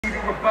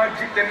Alright, make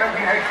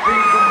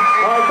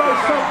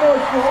some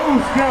noise for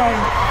Ooze Gang.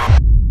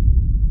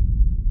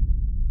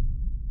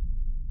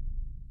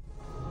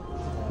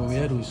 What we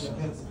had was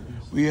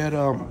We had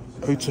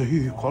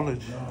Otahuhu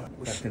College.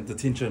 back in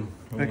detention.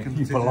 Back in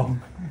You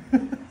belong.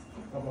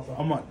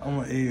 I'm an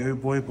AO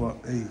boy, but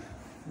hey,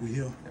 we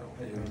here.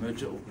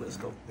 Merge it all. Let's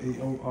go. Hey,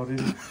 oh, did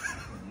it?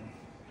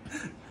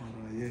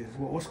 Yeah.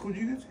 What school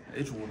did you get?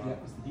 Edgewater.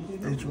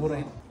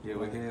 Edgewater. Yeah,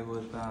 we're here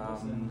with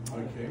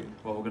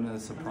well, we're gonna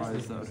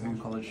surprise the Who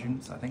College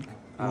students, I think,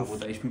 with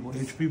the HP BOYZ.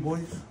 HP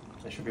BOYZ.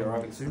 They should be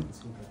arriving soon.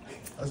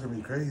 That's gonna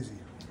be crazy.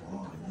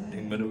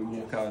 In the minute we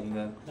walk out and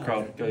the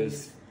crowd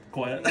goes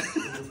quiet.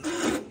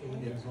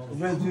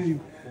 Imagine you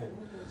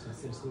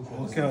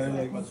walk out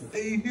and like,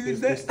 hey, who's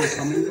that?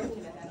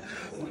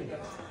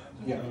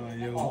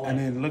 And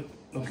then look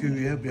who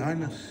we have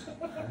behind us.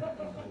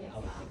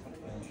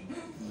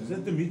 Is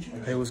that Dimitri?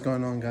 Hey, what's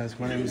going on, guys?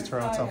 My name is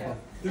Terrell Tuffer,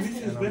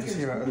 and I'm just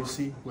here at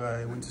OC, where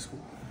I went to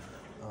school.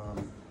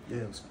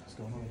 Yeah, what's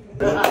going on?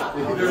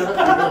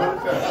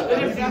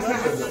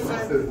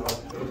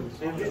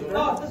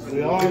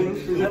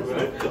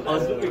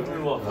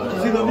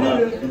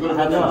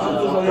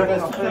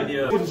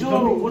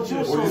 What's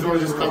your song? Well,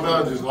 just come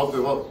out and just lock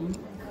them up.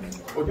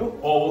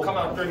 Oh, we'll come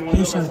out during one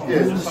of the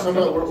Yeah, just come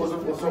out. What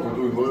song we're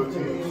doing?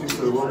 Loyalty, She's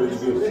the One is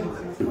good.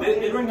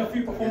 They're doing a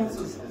few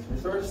performances.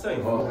 Sorry to say.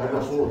 I'm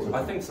not sure.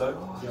 I think so.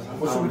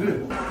 What should we do?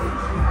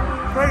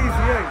 Crazy,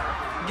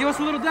 yeah. Give us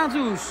a little down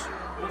juice.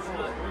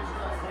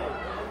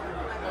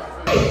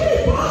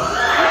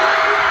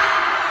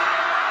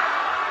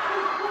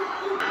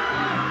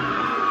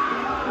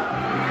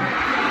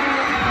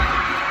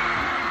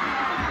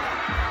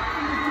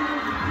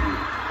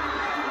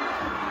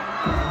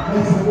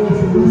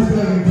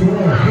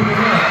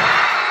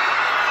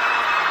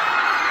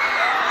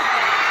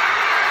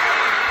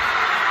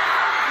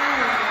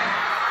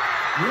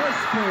 Yes,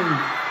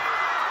 please.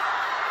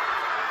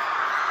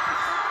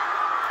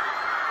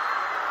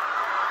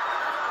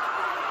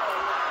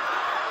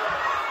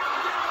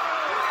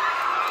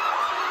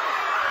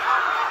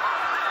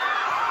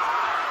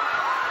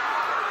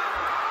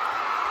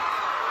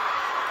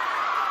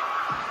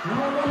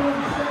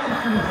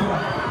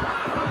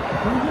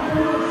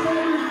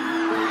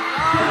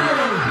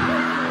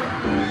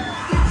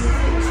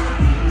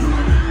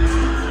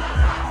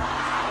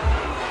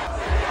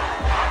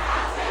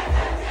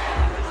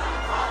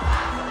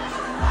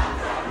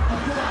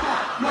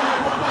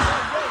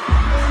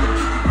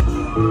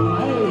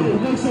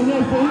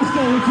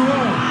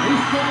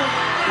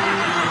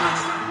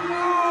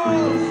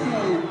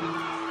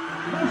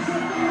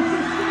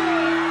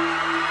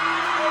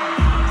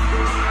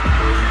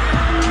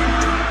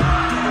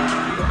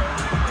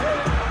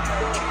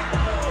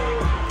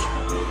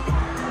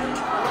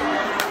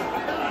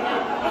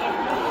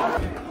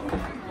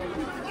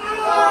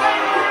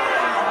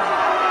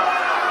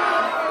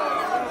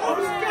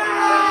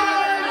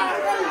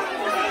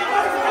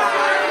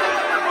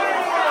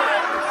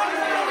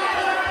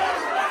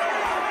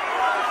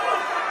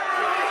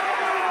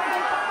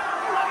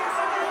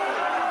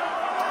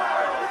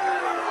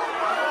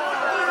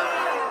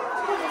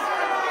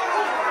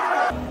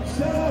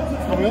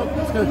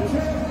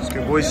 Let's go,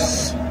 boys.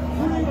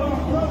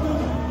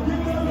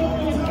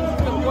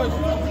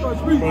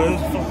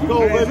 Go,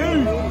 baby.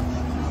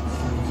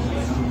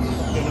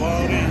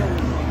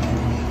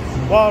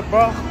 Wild,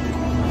 bro.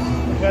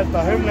 We got the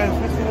Homeland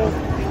Festival.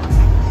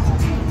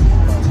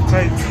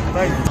 Crazy,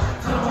 crazy.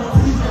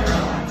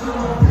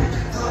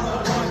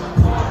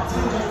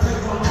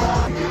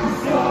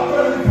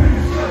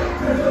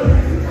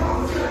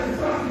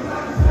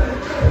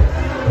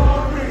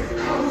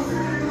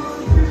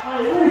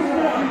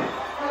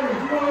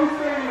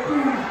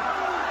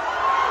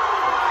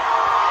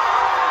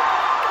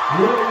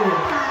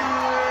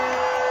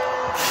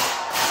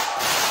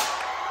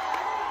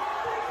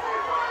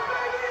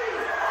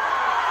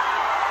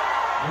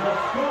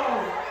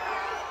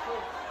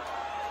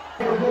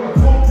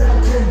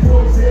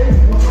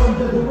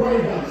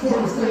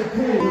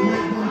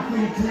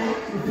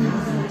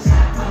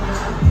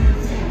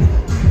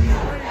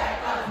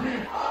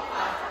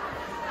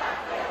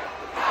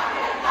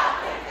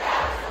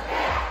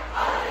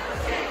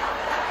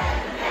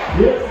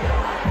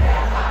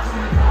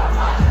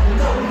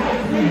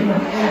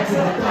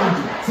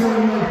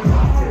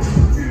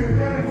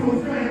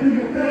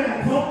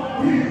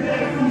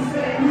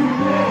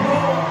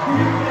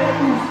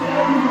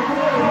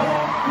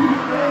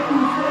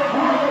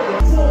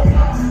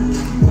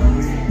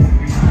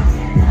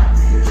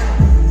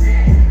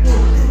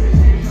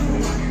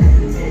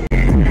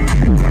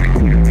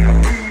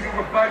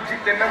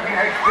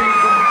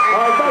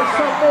 Alright, make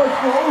some noise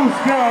for Ooze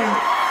Gang.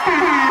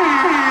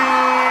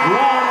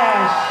 Loud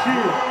ass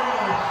shit.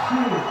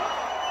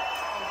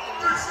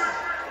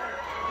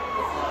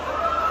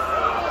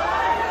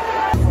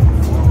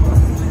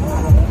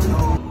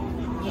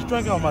 Just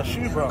drinking on my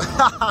shoe, bro.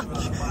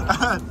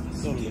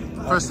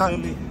 First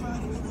time.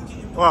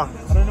 What?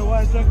 I don't know why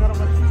I drank out of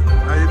my shoe.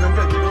 How you doing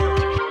good?